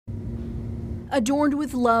adorned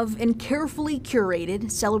with love and carefully curated,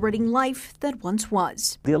 celebrating life that once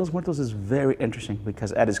was. Dia de los Muertos is very interesting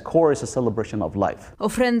because at its core is a celebration of life.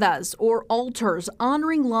 Ofrendas, or altars,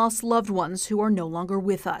 honoring lost loved ones who are no longer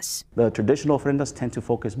with us. The traditional ofrendas tend to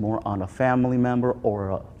focus more on a family member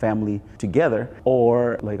or a family together,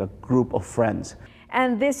 or like a group of friends.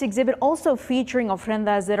 And this exhibit also featuring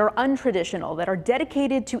ofrendas that are untraditional, that are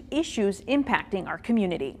dedicated to issues impacting our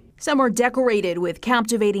community. Some are decorated with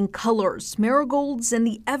captivating colors, marigolds, and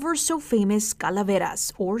the ever so famous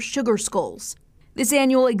calaveras, or sugar skulls. This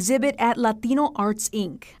annual exhibit at Latino Arts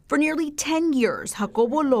Inc. For nearly 10 years,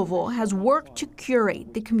 Jacobo Lobo has worked to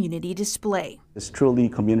curate the community display. It's truly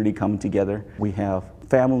community coming together. We have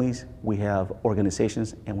families, we have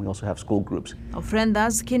organizations, and we also have school groups.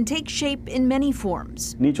 Ofrendas can take shape in many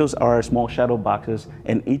forms. Nichos are small shadow boxes,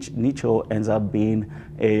 and each nicho ends up being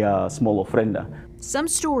a small ofrenda. Some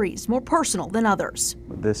stories more personal than others.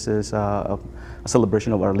 This is a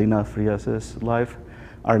celebration of Arlena Frias's life.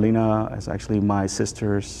 Arlena is actually my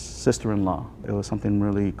sister's sister-in-law. It was something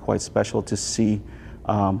really quite special to see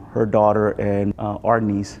her daughter and our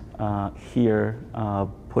niece here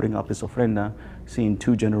putting up this ofrenda, seeing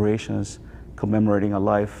two generations commemorating a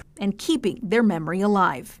life. And keeping their memory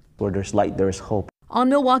alive. Where there's light, there is hope. On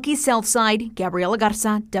Milwaukee's South Side, Gabriela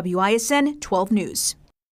Garza, WISN 12 News.